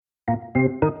Back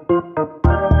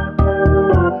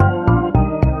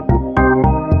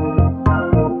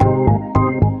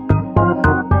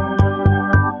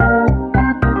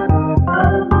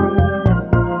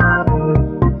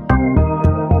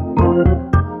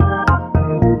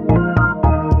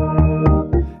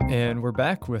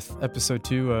with episode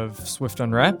 2 of Swift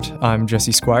Unwrapped. I'm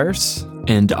Jesse Squires.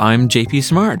 And I'm JP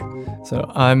Simard. So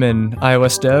I'm an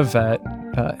iOS dev at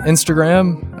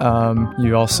Instagram.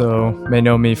 You also may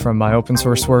know me from my open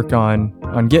source work on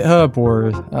GitHub or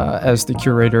as the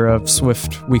curator of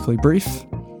Swift Weekly Brief.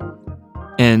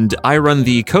 And I run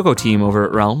the Cocoa team over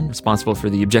at Realm, responsible for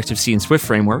the Objective-C and Swift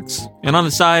frameworks. And on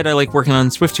the side, I like working on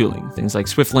Swift tooling, things like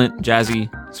SwiftLint, Jazzy,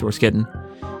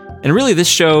 SourceKitten. And really, this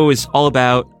show is all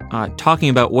about talking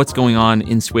about what's going on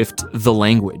in Swift, the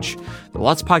language. There are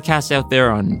lots of podcasts out there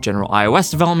on general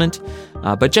iOS development,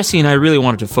 but Jesse and I really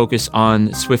wanted to focus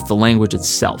on Swift, the language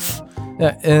itself.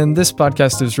 Yeah, and this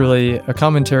podcast is really a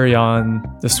commentary on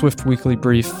the Swift Weekly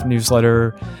Brief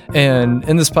newsletter. And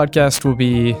in this podcast, we'll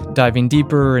be diving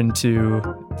deeper into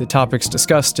the topics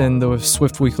discussed in the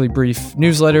Swift Weekly Brief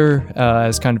newsletter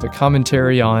as kind of a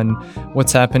commentary on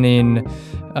what's happening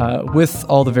with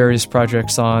all the various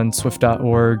projects on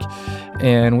Swift.org.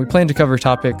 And we plan to cover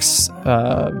topics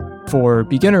for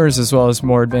beginners as well as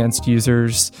more advanced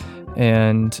users.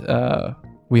 And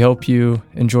we hope you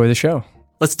enjoy the show.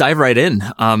 Let's dive right in.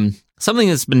 Something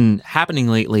that's been happening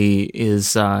lately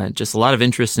is just a lot of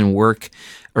interest and work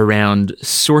around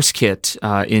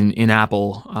SourceKit in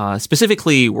Apple,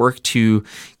 specifically work to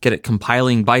get it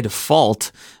compiling by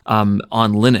default on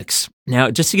Linux. Now,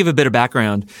 just to give a bit of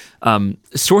background,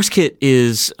 SourceKit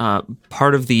is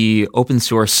part of the open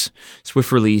source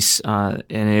Swift release, and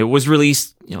it was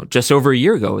released just over a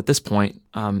year ago at this point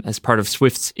as part of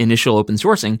Swift's initial open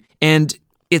sourcing. And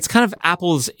it's kind of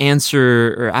Apple's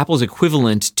answer or Apple's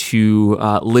equivalent to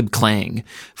libclang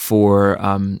for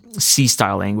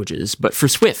C-style languages, but for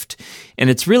Swift. And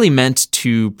it's really meant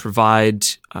to provide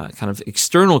kind of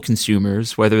external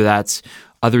consumers, whether that's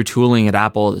other tooling at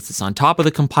Apple that's on top of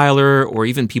the compiler or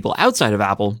even people outside of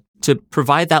Apple, to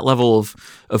provide that level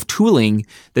of tooling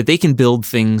that they can build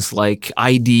things like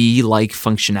ID-like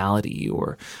functionality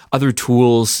or other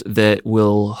tools that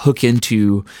will hook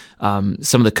into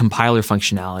some of the compiler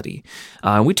functionality.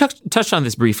 We touched on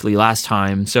this briefly last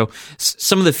time. So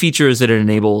some of the features that it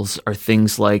enables are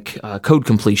things like code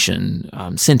completion,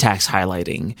 syntax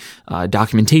highlighting,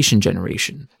 documentation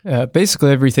generation.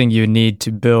 Basically everything you need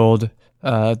to build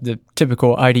the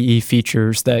typical IDE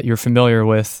features that you're familiar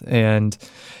with, and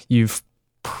you've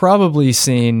probably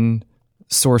seen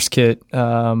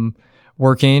SourceKit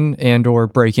working and or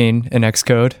breaking in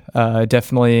Xcode.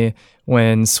 Definitely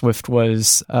when Swift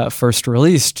was first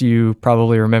released, you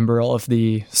probably remember all of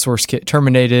the SourceKit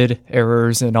terminated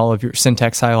errors and all of your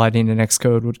syntax highlighting in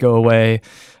Xcode would go away.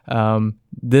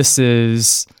 This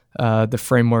is the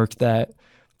framework that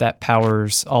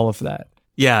powers all of that.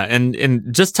 Yeah,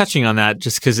 and just touching on that,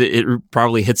 just because it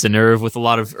probably hits a nerve with a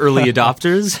lot of early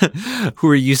adopters who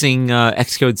are using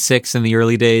Xcode 6 in the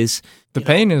early days. The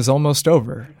pain is almost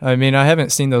over. I mean, I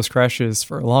haven't seen those crashes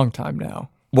for a long time now.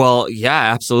 Well,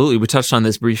 yeah, absolutely. We touched on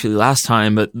this briefly last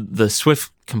time, but the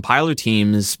Swift compiler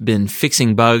team has been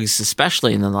fixing bugs,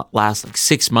 especially in the last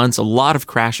 6 months, a lot of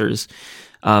crashers.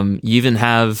 You even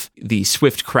have the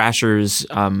Swift crashers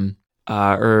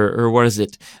or what is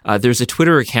it? There's a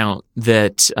Twitter account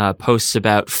that posts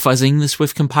about fuzzing the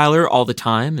Swift compiler all the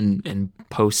time and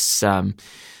posts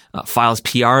files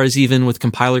PRs even with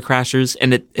compiler crashers.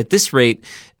 And at this rate,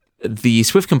 the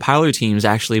Swift compiler team's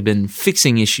actually been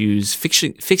fixing issues,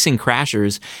 fixing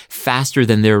crashers faster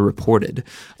than they're reported,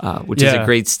 which is a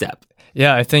great step.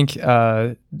 Yeah, I think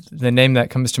the name that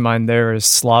comes to mind there is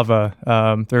Slava.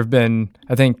 There have been,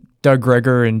 I think, Doug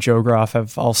Greger and Joe Groff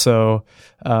have also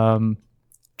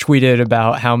tweeted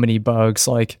about how many bugs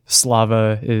like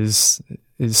Slava is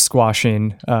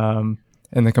squashing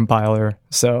in the compiler.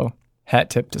 So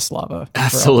hat tip to Slava.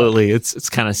 Absolutely. It's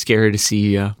kind of scary to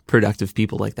see productive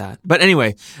people like that. But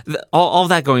anyway, all of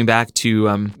that going back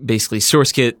to basically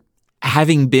SourceKit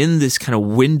having been this kind of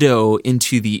window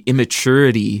into the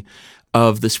immaturity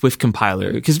of the Swift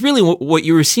compiler, because really what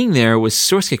you were seeing there was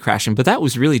SourceKit crashing, but that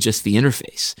was really just the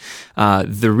interface.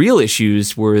 The real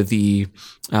issues were the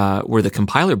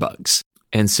compiler bugs.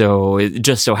 And so it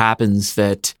just so happens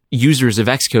that users of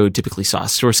Xcode typically saw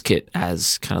SourceKit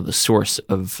as kind of the source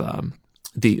of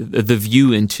the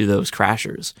view into those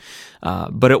crashers.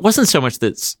 But it wasn't so much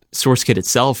that SourceKit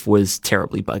itself was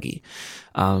terribly buggy,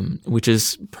 which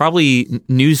is probably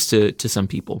news to some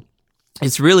people.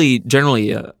 It's really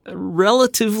generally a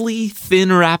relatively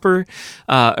thin wrapper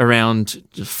around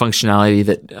functionality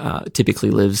that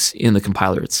typically lives in the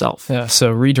compiler itself. Yeah,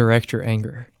 so redirect your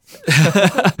anger.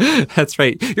 That's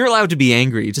right. You're allowed to be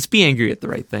angry. Just be angry at the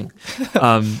right thing.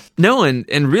 No,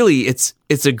 and really,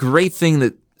 it's a great thing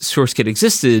that SourceKit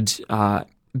existed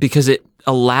because it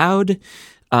allowed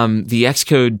the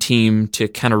Xcode team to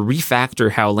kind of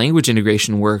refactor how language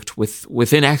integration worked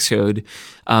within Xcode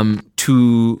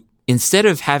to, instead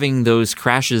of having those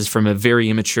crashes from a very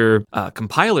immature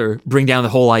compiler bring down the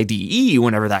whole IDE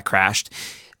whenever that crashed,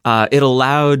 it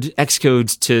allowed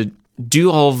Xcode to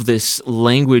do all of this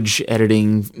language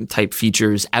editing type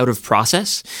features out of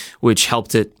process, which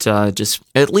helped it just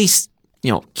at least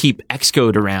keep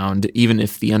Xcode around, even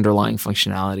if the underlying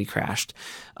functionality crashed,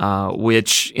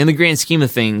 which in the grand scheme of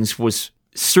things was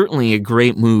certainly a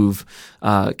great move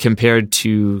compared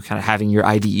to kind of having your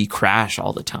IDE crash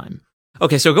all the time.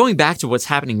 Okay, so going back to what's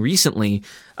happening recently,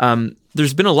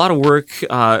 there's been a lot of work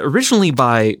originally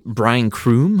by Brian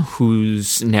Kroom,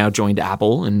 who's now joined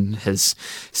Apple and has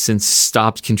since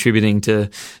stopped contributing to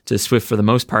Swift for the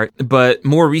most part, but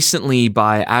more recently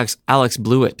by Alex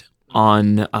Blewett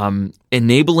on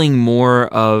enabling more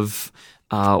of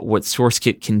what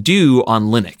SourceKit can do on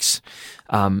Linux.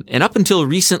 And up until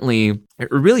recently,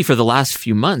 really for the last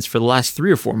few months, for the last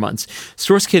 3 or 4 months,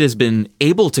 SourceKit has been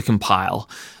able to compile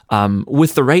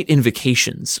with the right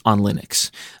invocations on Linux,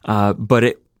 but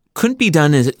it couldn't be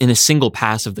done in a single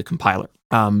pass of the compiler.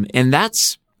 And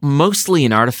that's mostly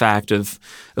an artifact of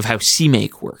how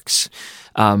CMake works,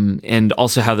 and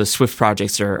also how the Swift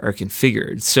projects are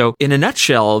configured. So in a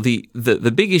nutshell,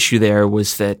 the big issue there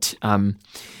was that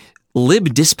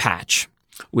libdispatch,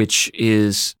 which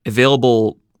is made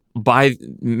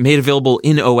available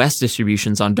in OS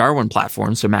distributions on Darwin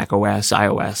platforms, so Mac OS,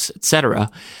 iOS, etc.,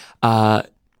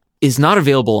 is not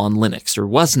available on Linux, or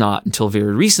was not until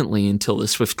very recently, until the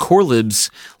Swift Core Libs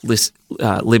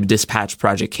libdispatch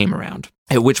project came around,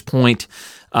 at which point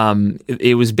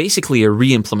it was basically a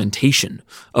re-implementation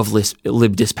of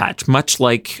libdispatch, much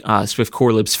like Swift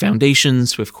Core Libs Foundation,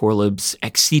 Swift Core Libs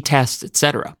XC test,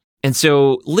 etc. And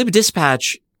so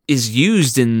libdispatch is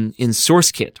used in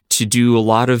SourceKit to do a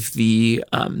lot of the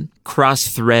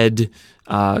cross-thread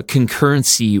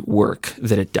concurrency work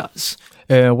that it does.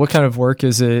 What kind of work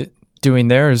is it doing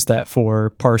there? Is that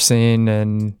for parsing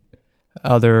and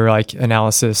other like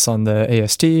analysis on the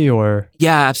AST, or?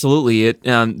 Yeah, absolutely. It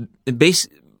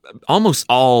almost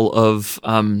all of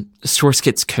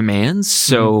SourceKit's commands.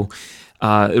 So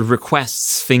it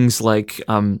requests things like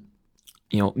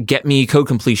get me code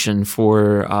completion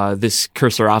for this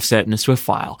cursor offset in a Swift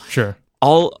file. Sure.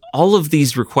 All of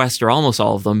these requests, or almost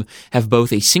all of them, have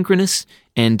both a synchronous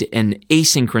and an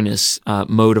asynchronous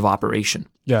mode of operation.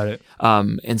 Got it.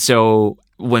 And so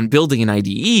when building an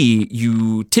IDE,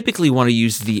 you typically want to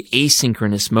use the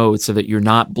asynchronous mode so that you're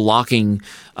not blocking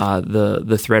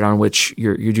the thread on which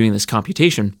you're doing this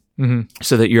computation. Mm-hmm.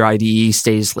 So that your IDE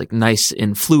stays like nice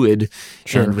and fluid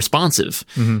and responsive,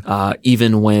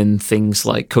 even when things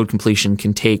like code completion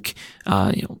can take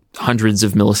hundreds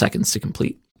of milliseconds to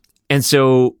complete. And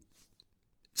so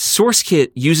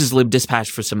SourceKit uses libdispatch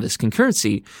for some of this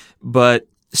concurrency, but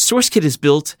SourceKit is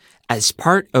built as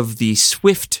part of the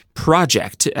Swift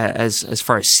project as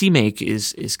far as CMake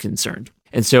is concerned.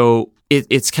 And so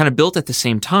it's kind of built at the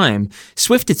same time.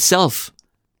 Swift itself,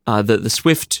 the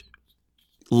Swift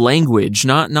language,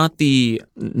 not the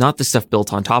stuff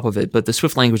built on top of it, but the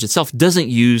Swift language itself doesn't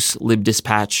use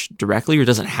libdispatch directly, or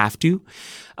doesn't have to.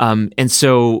 And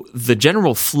so the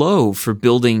general flow for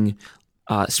building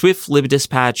Swift,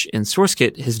 libdispatch, and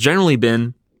SourceKit has generally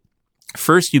been,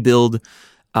 first you build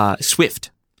Swift,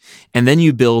 and then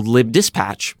you build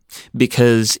libdispatch,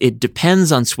 because it depends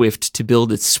on Swift to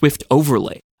build its Swift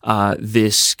overlay,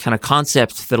 this kind of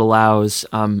concept that allows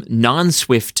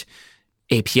non-Swift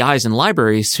APIs and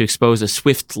libraries to expose a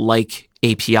Swift-like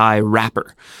API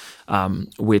wrapper,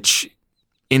 which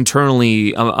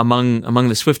internally among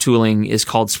the Swift tooling is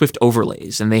called Swift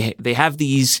overlays. And they have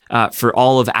these for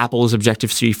all of Apple's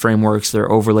Objective-C frameworks.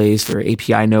 They're overlays, they're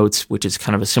API notes, which is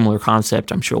kind of a similar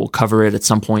concept. I'm sure we'll cover it at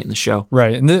some point in the show.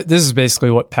 Right. And this is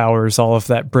basically what powers all of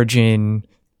that bridging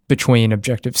between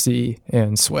Objective-C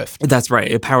and Swift. That's right.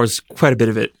 It powers quite a bit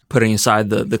of it, putting aside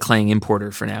the Clang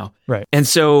importer for now. Right. And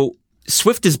so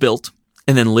Swift is built,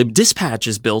 and then libdispatch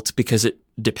is built because it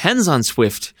depends on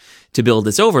Swift to build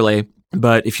its overlay.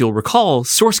 But if you'll recall,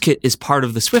 SourceKit is part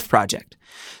of the Swift project.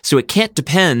 So it can't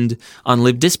depend on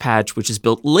libdispatch, which is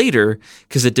built later,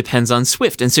 because it depends on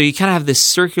Swift. And so you kind of have this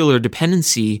circular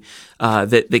dependency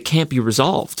that can't be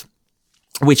resolved.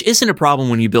 which isn't a problem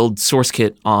when you build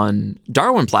SourceKit on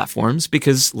Darwin platforms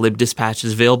because libdispatch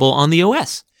is available on the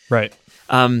OS. Right.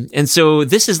 And so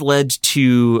this has led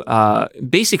to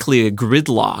basically a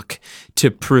gridlock to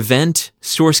prevent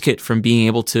SourceKit from being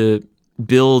able to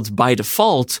build by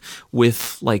default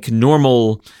with like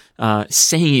normal,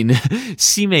 sane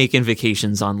CMake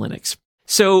invocations on Linux.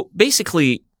 So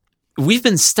basically, we've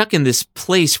been stuck in this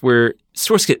place where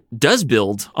SourceKit does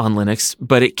build on Linux,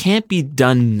 but it can't be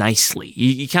done nicely.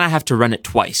 You kind of have to run it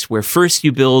twice, where first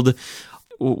you build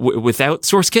without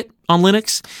SourceKit on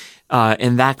Linux,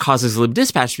 and that causes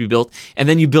libdispatch to be built, and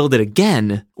then you build it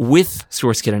again with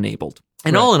SourceKit enabled.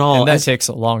 And all in all, and that takes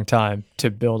a long time to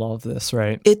build all of this,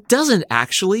 right? It doesn't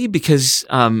actually, because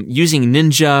using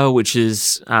Ninja, which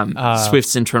is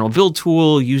Swift's internal build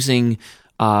tool, using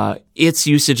its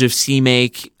usage of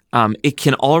CMake, it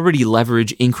can already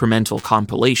leverage incremental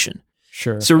compilation.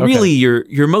 Sure. So really,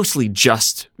 you're mostly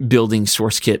just building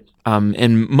SourceKit,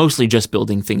 and mostly just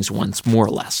building things once, more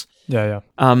or less. Yeah.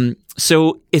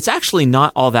 So it's actually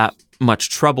not all that much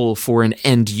trouble for an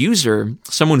end user,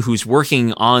 someone who's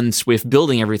working on Swift,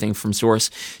 building everything from source,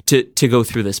 to go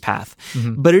through this path.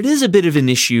 Mm-hmm. But it is a bit of an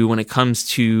issue when it comes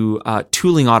to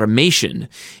tooling automation.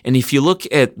 And if you look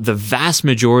at the vast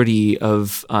majority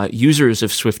of users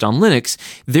of Swift on Linux,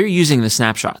 they're using the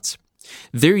snapshots.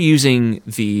 They're using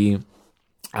the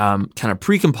kind of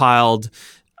precompiled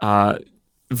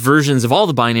versions of all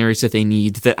the binaries that they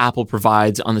need that Apple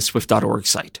provides on the swift.org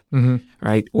site,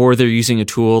 right? Or they're using a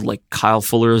tool like Kyle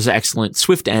Fuller's excellent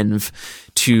SwiftEnv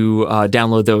to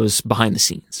download those behind the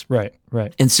scenes. Right.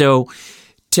 And so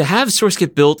to have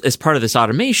SourceKit built as part of this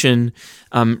automation,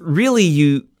 really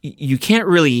you can't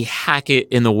really hack it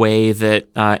in the way that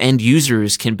end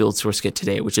users can build SourceKit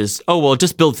today, which is,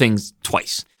 just build things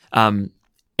twice.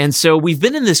 And so we've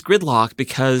been in this gridlock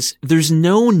because there's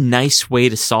no nice way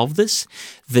to solve this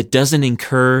that doesn't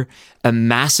incur a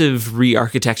massive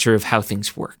re-architecture of how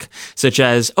things work, such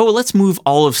as, let's move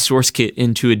all of SourceKit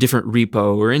into a different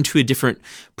repo or into a different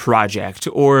project,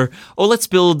 or, let's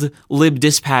build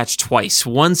libdispatch twice,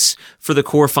 once for the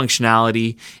core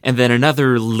functionality and then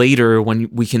another later when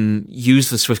we can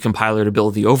use the Swift compiler to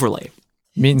build the overlay.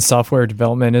 Mean software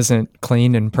development isn't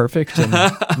clean and perfect and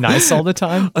nice all the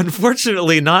time?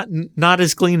 Unfortunately, not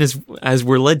as clean as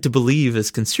we're led to believe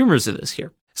as consumers of this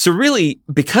here. So really,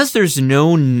 because there's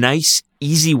no nice,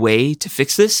 easy way to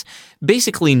fix this,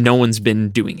 basically no one's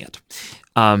been doing it.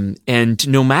 And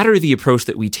no matter the approach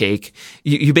that we take,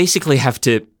 you basically have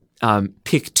to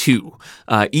pick two,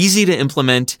 easy to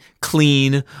implement,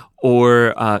 clean,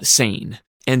 or sane.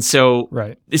 And so,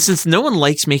 since no one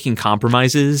likes making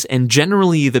compromises, and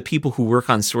generally the people who work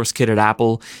on SourceKit at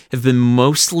Apple have been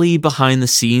mostly behind the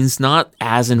scenes, not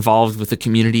as involved with the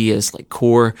community as like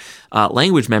core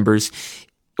language members,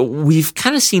 we've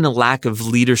kind of seen a lack of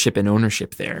leadership and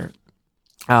ownership there.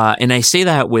 And I say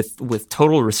that with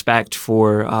total respect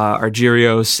for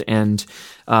Argyrios and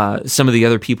some of the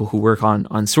other people who work on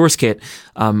SourceKit.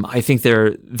 I think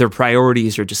their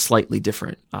priorities are just slightly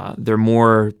different. They're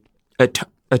more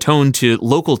attuned to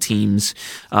local teams,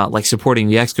 like supporting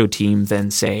the Xcode team,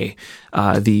 than say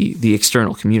the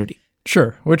external community.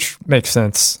 Sure, which makes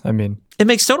sense. I mean, it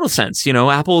makes total sense. You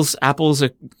know, Apple's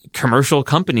a commercial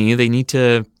company. They need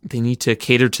to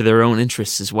cater to their own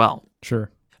interests as well.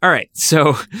 Sure. All right,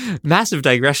 so massive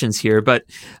digressions here, but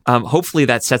hopefully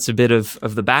that sets a bit of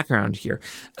the background here.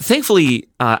 Thankfully,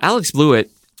 Alex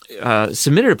Blewett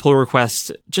submitted a pull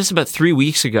request just about 3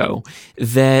 weeks ago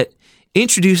that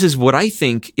introduces what I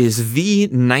think is the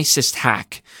nicest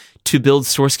hack to build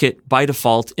SourceKit by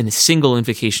default in a single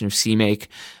invocation of CMake,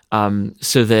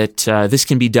 so that this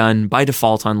can be done by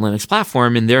default on Linux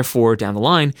platform and therefore, down the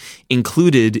line,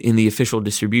 included in the official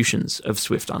distributions of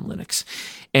Swift on Linux.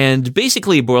 And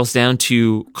basically it boils down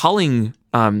to calling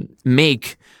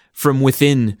make from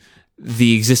within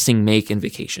the existing make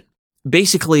invocation.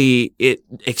 Basically, it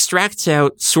extracts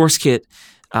out SourceKit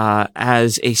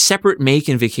as a separate make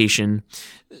invocation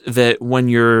that when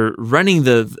you're running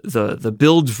the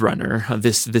build runner,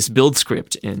 this build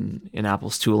script in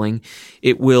Apple's tooling,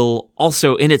 it will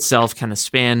also in itself kind of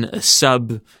span a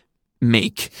sub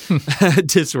make to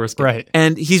SourceKit. Right.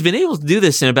 And he's been able to do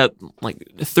this in about like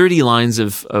 30 lines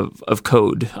of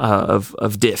code,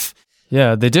 of diff.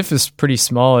 Yeah, the diff is pretty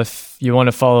small. If you want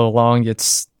to follow along,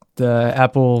 it's the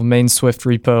Apple main Swift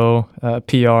repo,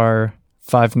 PR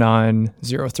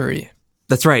 5903.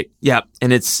 That's right. Yeah.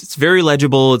 And it's very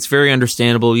legible. It's very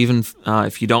understandable, even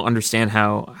if you don't understand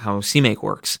how CMake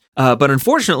works. But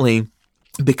unfortunately,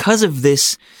 because of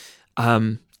this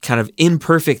kind of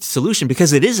imperfect solution,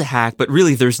 because it is a hack, but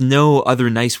really there's no other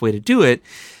nice way to do it,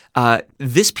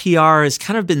 this PR has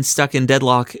kind of been stuck in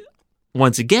deadlock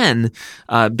once again,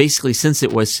 basically since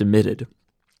it was submitted.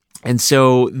 And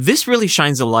so this really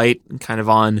shines a light kind of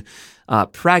on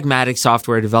pragmatic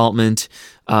software development,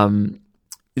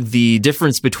 the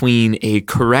difference between a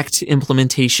correct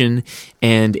implementation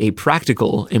and a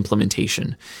practical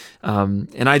implementation.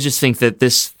 And I just think that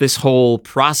this whole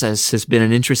process has been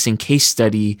an interesting case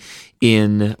study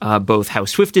in both how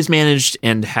Swift is managed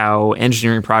and how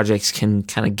engineering projects can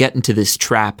kind of get into this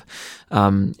trap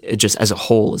just as a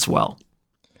whole as well.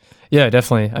 Yeah,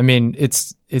 definitely. I mean,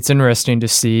 it's interesting to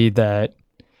see that,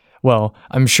 well,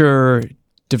 I'm sure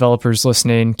developers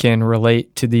listening can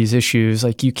relate to these issues.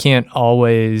 Like, you can't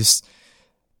always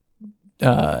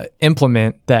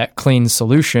implement that clean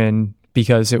solution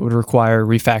because it would require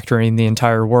refactoring the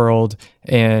entire world,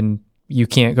 and you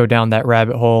can't go down that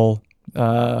rabbit hole,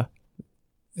 all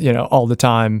the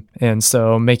time. And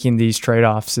so making these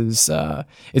trade-offs is,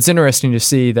 it's interesting to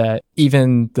see that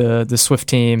even the Swift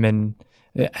team and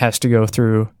it has to go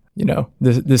through,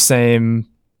 the same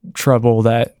trouble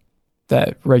that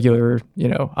regular,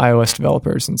 iOS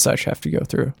developers and such have to go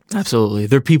through. Absolutely.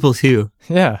 They're people too.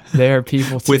 Yeah, they are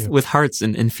people too. with hearts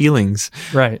and feelings.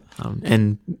 Right.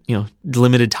 And,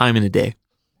 limited time in a day.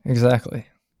 Exactly.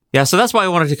 Yeah, so that's why I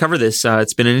wanted to cover this.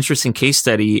 It's been an interesting case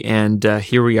study, and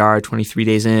here we are 23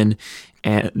 days in,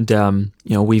 and,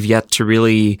 we've yet to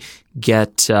really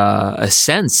get a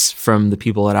sense from the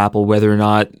people at Apple whether or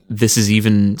not this is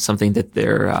even something that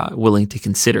they're willing to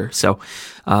consider. So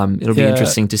it'll be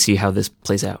interesting to see how this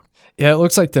plays out. Yeah, it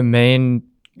looks like the main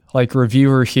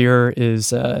reviewer here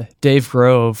is Dave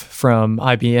Grove from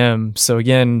IBM. So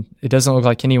again, it doesn't look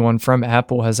like anyone from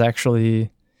Apple has actually,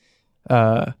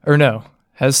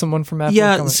 has someone from Apple?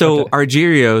 Yeah, so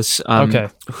Argyrios,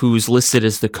 who's listed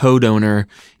as the code owner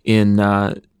in,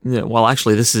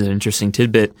 actually, this is an interesting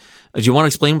tidbit. Do you want to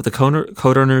explain what the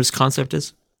code owner's concept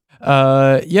is?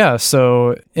 Yeah,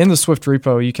 so in the Swift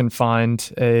repo, you can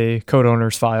find a code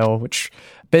owner's file, which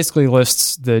basically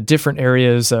lists the different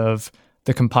areas of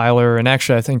the compiler. And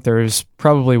actually, I think there's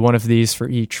probably one of these for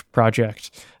each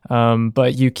project.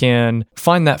 But you can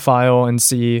find that file and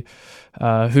see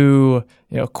who,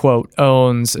 quote,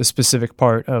 owns a specific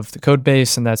part of the code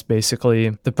base. And that's basically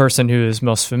the person who is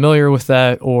most familiar with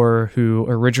that or who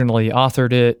originally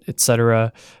authored it,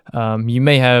 etc. You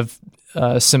may have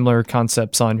similar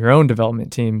concepts on your own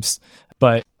development teams,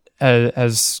 but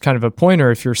as kind of a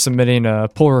pointer, if you're submitting a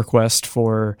pull request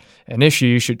for an issue,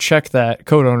 you should check that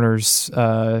code owner's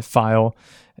file,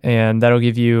 and that'll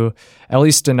give you at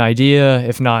least an idea,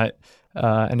 if not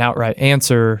an outright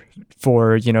answer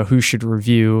for who should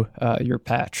review your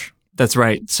patch. That's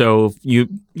right. So you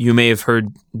may have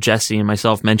heard Jesse and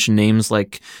myself mention names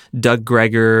like Doug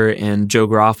Greger and Joe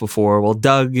Groff before. Well,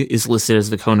 Doug is listed as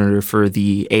the co-owner for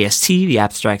the AST, the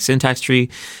abstract syntax tree,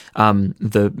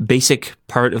 the basic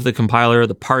part of the compiler,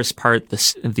 the parse part,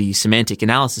 the semantic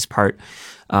analysis part.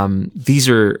 These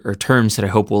are terms that I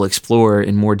hope we'll explore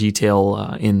in more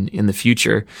detail in the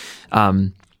future.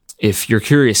 If you're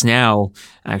curious now,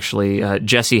 actually,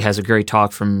 Jesse has a great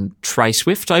talk from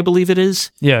TriSwift, I believe it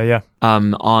is. Yeah.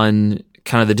 On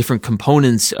kind of the different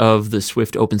components of the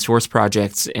Swift open source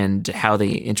projects and how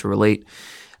they interrelate.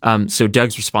 So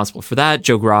Doug's responsible for that.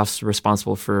 Joe Groff's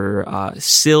responsible for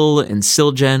SIL and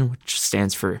SILGen, which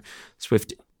stands for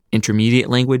Swift Intermediate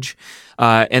Language.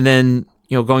 And then,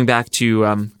 going back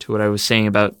to what I was saying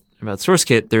about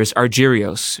SourceKit, there's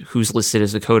Argyrios, who's listed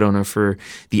as the code owner for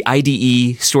the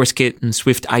IDE, SourceKit, and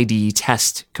Swift IDE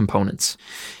test components.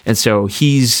 And so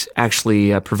he's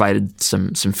actually provided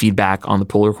some feedback on the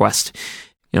pull request.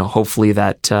 Hopefully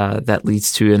that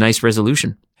leads to a nice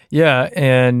resolution. Yeah,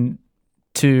 and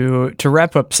to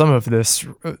wrap up some of this,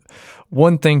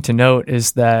 one thing to note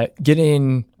is that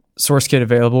getting SourceKit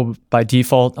available by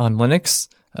default on Linux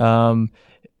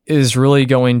is really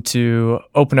going to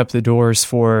open up the doors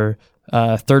for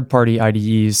third-party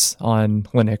IDEs on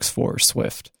Linux for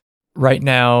Swift. Right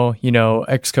now,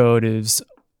 Xcode is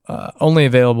only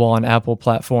available on Apple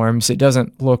platforms. It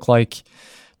doesn't look like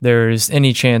there's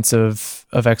any chance of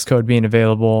Xcode being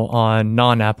available on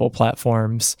non-Apple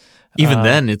platforms. Even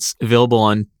then, it's available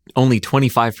on only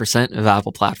 25% of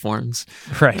Apple platforms.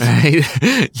 Right.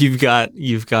 You've got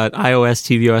iOS,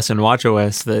 tvOS, and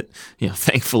watchOS that,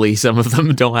 thankfully some of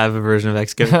them don't have a version of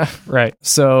Xcode. Right.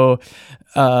 So,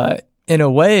 in a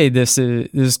way, this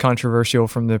is controversial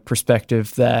from the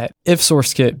perspective that if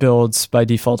SourceKit builds by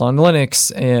default on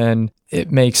Linux and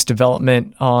it makes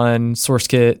development on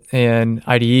SourceKit and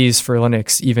IDEs for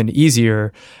Linux even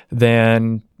easier,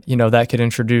 then that could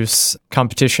introduce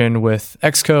competition with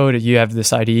Xcode. You have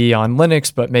this IDE on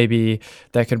Linux, but maybe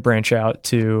that could branch out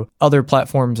to other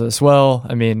platforms as well.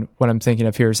 I mean, what I'm thinking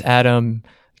of here is Atom,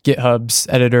 GitHub's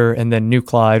editor, and then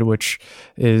Nuclide, which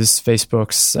is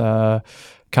Facebook's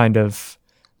kind of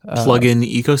plugin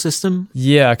ecosystem.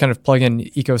 Yeah, kind of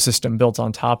plugin ecosystem built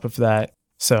on top of that.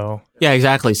 So yeah,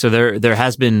 exactly. So there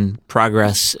has been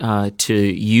progress to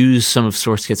use some of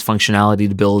SourceKit's functionality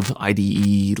to build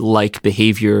IDE-like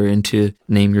behavior and to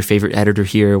name your favorite editor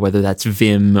here, whether that's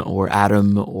Vim or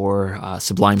Atom or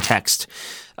Sublime Text.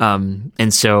 And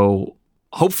so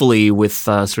hopefully with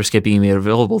SourceKit being made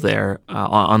available there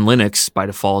on Linux by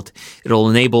default, it'll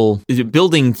enable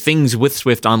building things with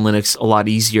Swift on Linux a lot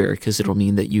easier because it'll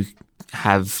mean that you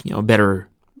have better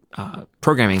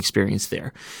programming experience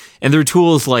there. And there are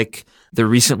tools like the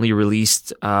recently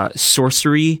released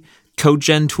Sorcery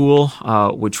CodeGen tool,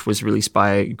 which was released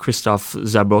by Christoph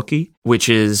Zabocki, which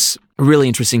is a really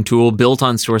interesting tool built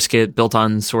on SourceKit, built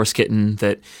on SourceKitten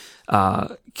that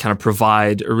kind of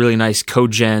provide a really nice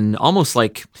CodeGen, almost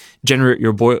like generate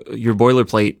your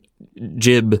boilerplate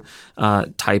JIB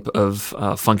type of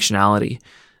functionality.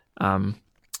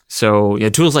 So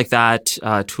tools like that,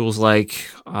 tools like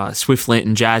Swiftlint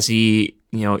and Jazzy,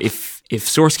 if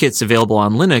SourceKit's available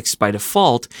on Linux by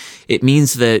default, it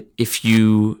means that if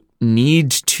you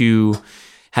need to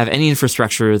have any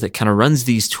infrastructure that kind of runs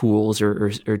these tools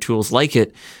or tools like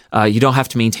it, you don't have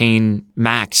to maintain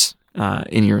Macs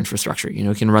in your infrastructure.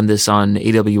 You can run this on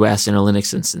AWS in a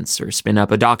Linux instance or spin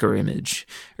up a Docker image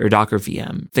or Docker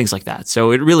VM, things like that.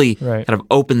 So it really kind of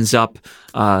opens up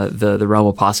the realm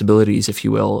of possibilities, if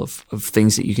you will, of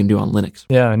things that you can do on Linux.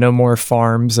 Yeah, no more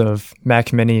farms of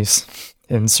Mac Minis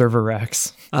in server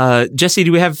racks. Jesse,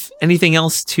 do we have anything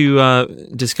else to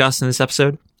discuss in this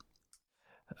episode?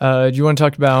 Do you want to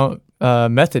talk about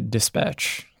method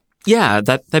dispatch? Yeah,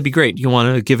 that'd be great. You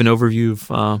want to give an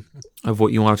overview of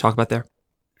what you want to talk about there?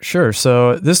 Sure.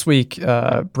 So this week,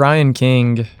 Brian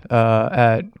King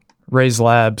at Raise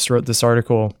Labs wrote this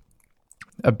article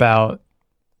about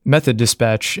method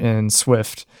dispatch in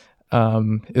Swift.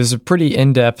 It was a pretty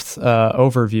in-depth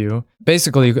overview.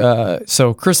 Basically,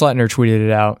 so Chris Lattner tweeted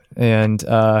it out and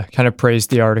kind of praised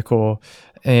the article.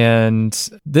 And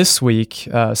this week,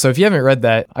 so if you haven't read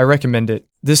that, I recommend it.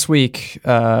 This week,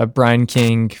 Brian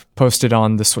King posted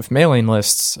on the Swift mailing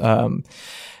lists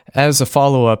as a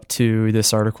follow-up to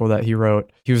this article that he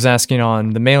wrote. He was asking on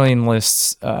the mailing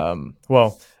lists,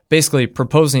 basically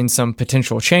proposing some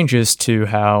potential changes to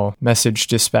how message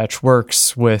dispatch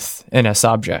works with NS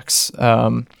objects,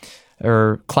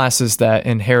 or classes that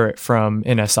inherit from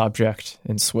NS object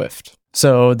in Swift.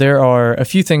 So there are a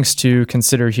few things to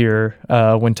consider here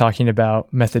when talking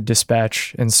about method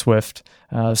dispatch in Swift.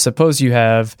 Suppose you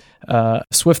have a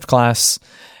Swift class,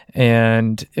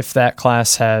 and if that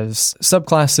class has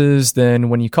subclasses, then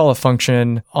when you call a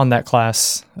function on that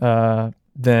class,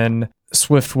 then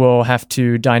Swift will have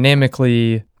to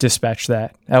dynamically dispatch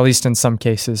that, at least in some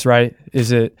cases, right?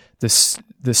 Is it the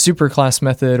superclass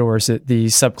method or is it the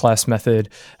subclass method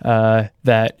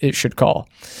that it should call?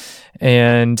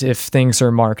 And if things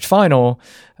are marked final,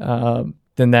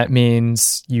 then that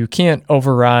means you can't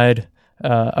override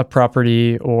a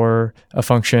property or a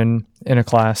function in a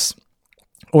class,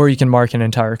 or you can mark an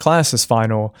entire class as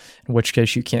final, in which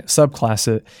case you can't subclass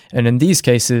it. And in these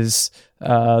cases,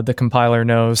 the compiler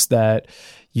knows that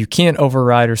you can't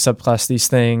override or subclass these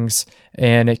things,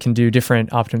 and it can do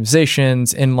different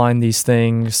optimizations, inline these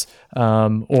things,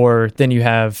 or then you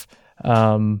have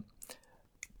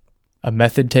a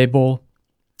method table.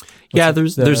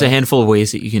 There's a handful of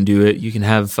ways that you can do it. You can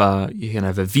have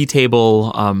a V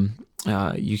table.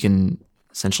 You can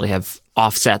essentially have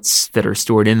offsets that are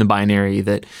stored in the binary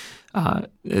that's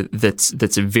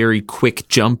a very quick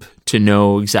jump to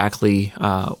know exactly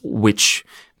which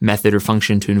method or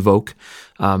function to invoke.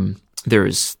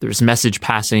 There's message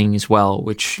passing as well,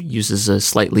 which uses a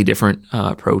slightly different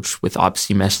approach with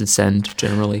obfusc message send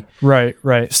generally.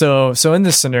 Right. So in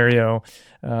this scenario,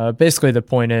 basically the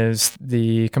point is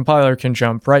the compiler can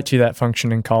jump right to that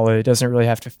function and call it. It doesn't really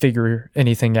have to figure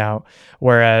anything out.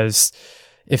 Whereas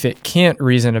if it can't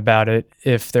reason about it,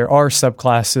 if there are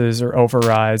subclasses or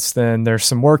overrides, then there's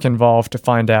some work involved to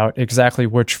find out exactly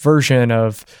which version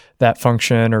of that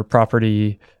function or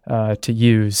property to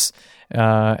use.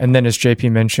 And then as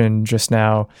JP mentioned just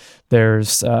now,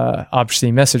 there's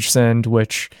obfusc message send,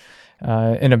 which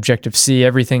in Objective-C,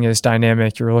 everything is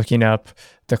dynamic. You're looking up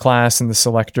the class and the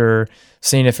selector,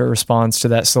 seeing if it responds to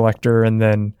that selector, and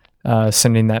then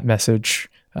sending that message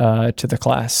to the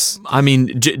class? I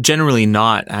mean, generally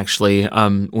not, actually,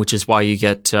 which is why you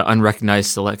get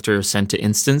unrecognized selector sent to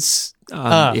instance.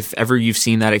 If ever you've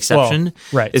seen that exception,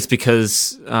 right. It's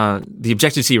because the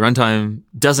Objective-C runtime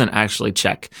doesn't actually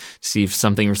check to see if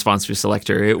something responds to a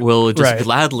selector. It will just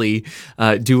gladly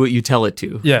do what you tell it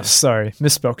to. Yes, sorry,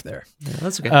 misspoke there. Yeah,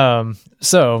 that's okay.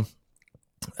 So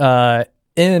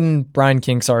in Brian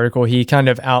King's article, he kind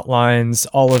of outlines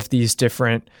all of these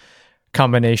different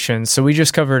combinations. So we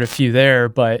just covered a few there,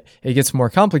 but it gets more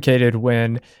complicated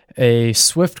when a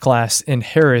Swift class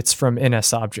inherits from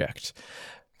NSObject.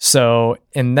 So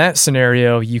in that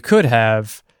scenario, you could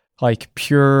have like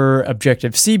pure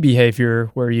Objective-C behavior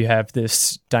where you have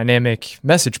this dynamic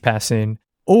message passing,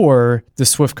 or the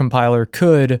Swift compiler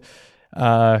could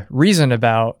reason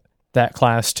about that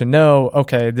class to know,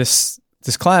 okay, this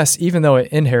class, even though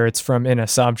it inherits from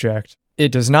NSObject,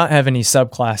 it does not have any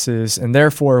subclasses, and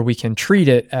therefore we can treat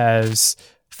it as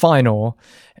final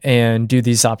and do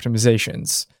these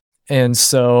optimizations. And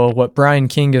so what Brian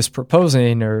King is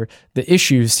proposing, or the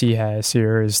issues he has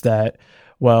here, is that,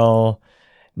 well,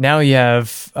 now you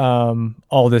have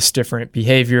all this different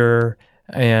behavior,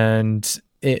 and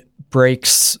it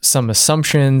breaks some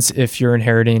assumptions if you're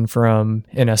inheriting from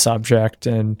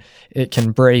NSObject, and it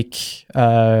can break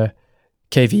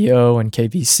KVO and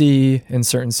KVC in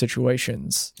certain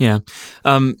situations. Yeah.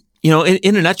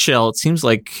 In a nutshell, it seems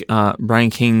like Brian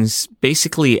King's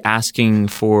basically asking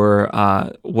for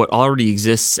what already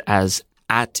exists as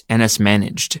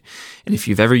 @NSManaged. And if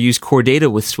you've ever used core data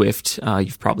with Swift,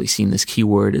 you've probably seen this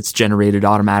keyword. It's generated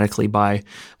automatically by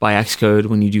Xcode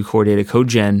when you do core data code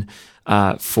gen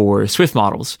for Swift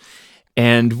models.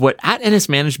 And what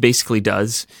 @NSManaged basically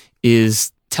does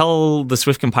is tell the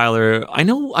Swift compiler, I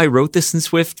know I wrote this in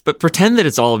Swift, but pretend that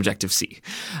it's all Objective-C.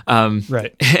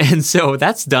 Right. And so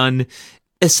that's done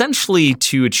essentially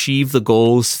to achieve the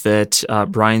goals that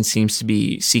Brian seems to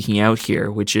be seeking out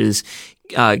here, which is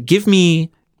give me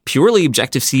purely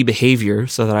Objective-C behavior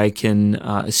so that I can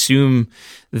assume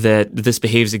that this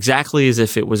behaves exactly as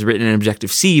if it was written in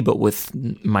Objective-C, but with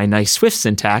my nice Swift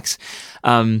syntax.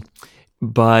 There's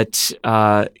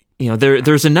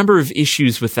a number of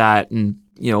issues with that, and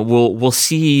we'll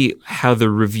see how the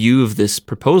review of this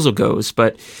proposal goes,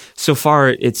 but so far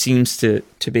it seems to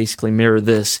basically mirror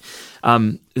this,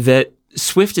 that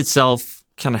Swift itself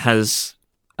kind of has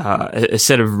a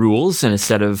set of rules and a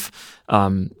set of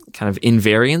kind of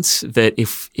invariants that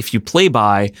if you play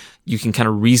by, you can kind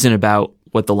of reason about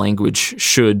what the language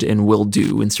should and will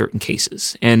do in certain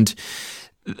cases. And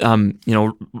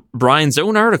Brian's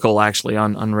own article actually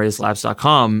on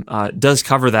RaisLabs.com does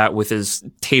cover that with his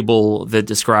table that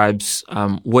describes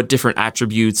what different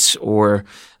attributes or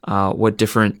what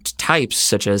different types,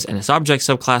 such as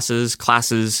NSObject subclasses,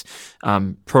 classes,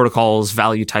 protocols,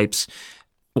 value types,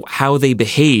 how they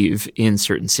behave in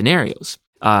certain scenarios.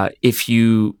 If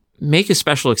you make a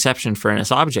special exception for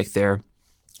NSObject there,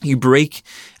 you break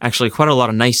actually quite a lot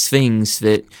of nice things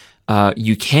that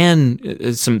you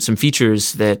can some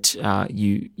features that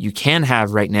you can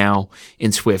have right now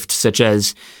in Swift, such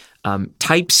as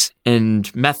types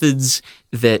and methods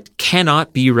that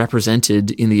cannot be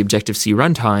represented in the Objective-C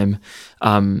runtime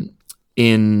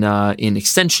in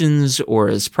extensions or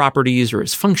as properties or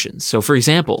as functions. So, for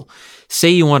example, say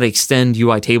you want to extend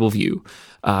UI table view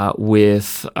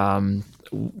with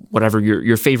whatever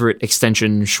your favorite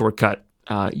extension shortcut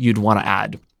you'd want to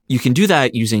add. You can do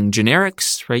that using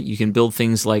generics, right? You can build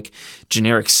things like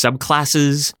generic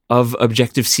subclasses of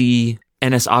Objective-C,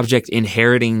 NSObject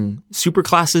inheriting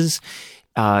superclasses.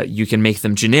 You can make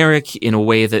them generic in a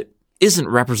way that isn't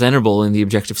representable in the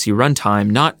Objective-C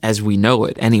runtime, not as we know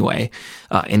it anyway.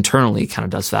 Internally, it kind of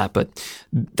does that, but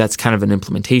that's kind of an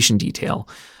implementation detail.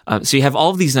 So you have all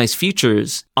of these nice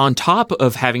features on top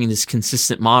of having this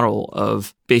consistent model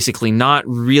of basically not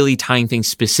really tying things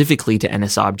specifically to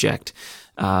NSObject,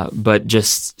 but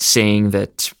just saying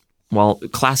that, well,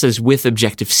 classes with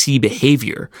Objective-C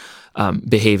behavior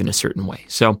behave in a certain way.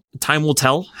 So time will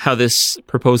tell how this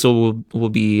proposal will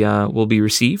be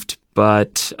received.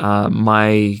 But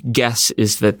my guess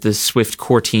is that the Swift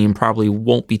core team probably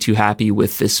won't be too happy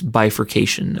with this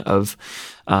bifurcation of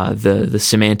the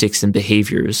semantics and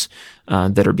behaviors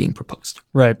that are being proposed.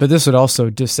 Right, but this would also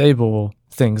disable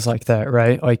things like that,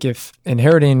 right? Like if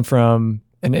inheriting from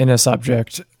an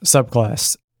NSObject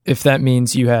subclass, if that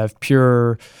means you have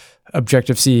pure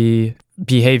Objective-C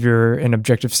behavior and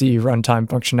Objective-C runtime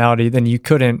functionality, then you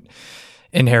couldn't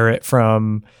inherit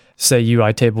from, say,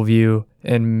 UI table view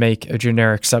and make a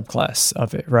generic subclass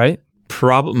of it, right?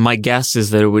 My guess is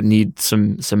that it would need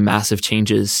some massive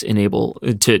changes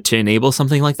to enable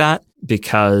something like that.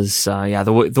 because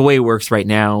the way it works right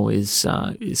now is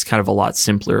kind of a lot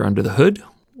simpler under the hood,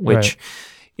 which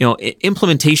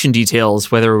implementation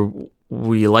details, whether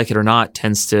we like it or not,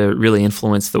 tends to really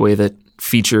influence the way that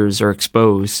features are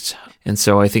exposed. And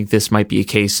so I think this might be a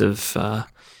case of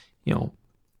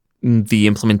the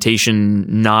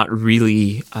implementation not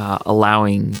really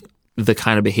allowing the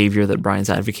kind of behavior that Brian's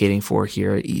advocating for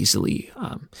here easily.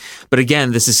 But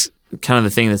again, this is kind of the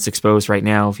thing that's exposed right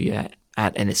now via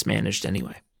at NSManaged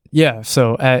anyway. Yeah,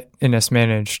 so at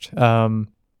NSManaged,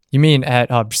 you mean at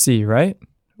obfc, right?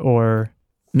 Or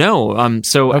no? At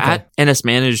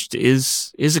NSManaged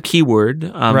is a keyword.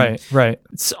 Right.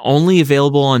 It's only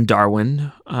available on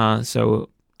Darwin.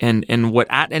 And what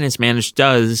at NSManaged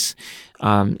does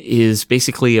is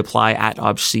basically apply at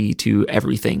obfc to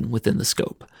everything within the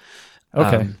scope.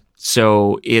 Okay.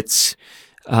 So it's,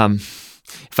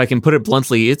 if I can put it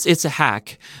bluntly, it's a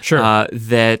hack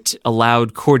that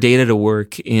allowed core data to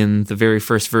work in the very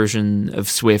first version of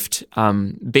Swift.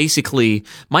 Basically,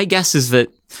 my guess is that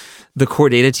the core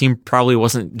data team probably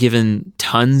wasn't given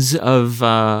tons of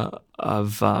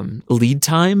lead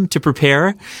time to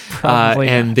prepare.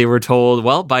 And they were told,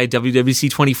 well, by WWDC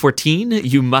 2014,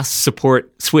 you must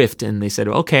support Swift. And they said,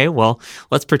 okay, well,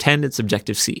 let's pretend it's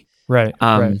Objective-C. Right.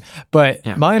 But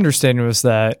my understanding was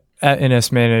that at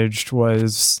NSManaged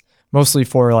was mostly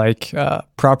for like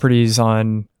properties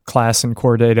on class and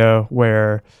core data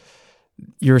where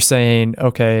you're saying,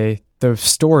 okay, the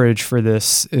storage for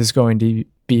this is going to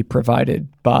be provided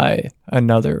by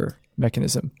another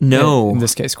mechanism. No. In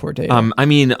this case, core data.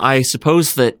 I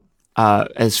suppose that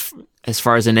as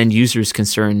far as an end user is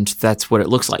concerned, that's what it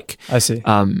looks like. I see.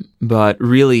 But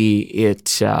really,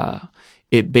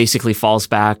 it basically falls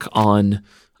back on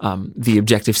the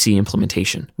Objective-C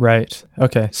implementation. Right.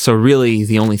 Okay. So really,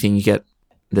 the only thing you get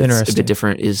that's a bit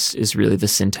different is really the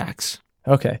syntax.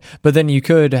 Okay. But then you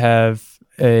could have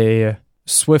a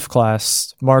Swift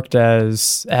class marked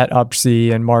as at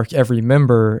obfc and mark every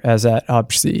member as at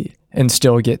obfc and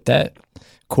still get that,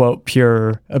 quote,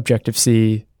 pure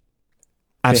Objective-C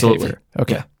Absolutely. behavior.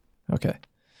 Okay. Yeah. Okay.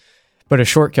 But a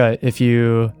shortcut, if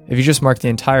you just mark the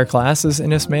entire class as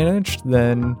NSManaged,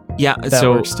 then that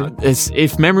works too.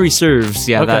 If memory serves,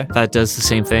 Okay. that does the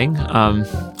same thing.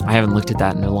 I haven't looked at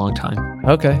that in a long time.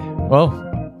 Okay. Well,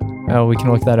 we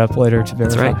can look that up later to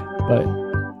verify. That's right.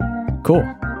 But cool.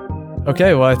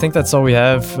 Okay. Well, I think that's all we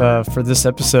have for this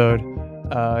episode.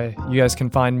 You guys can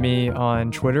find me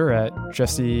on Twitter at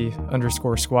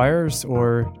Jesse_Squires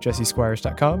or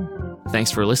jessesquires.com.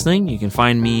 Thanks for listening. You can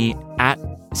find me at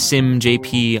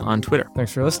SimJP on Twitter.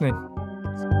 Thanks for listening.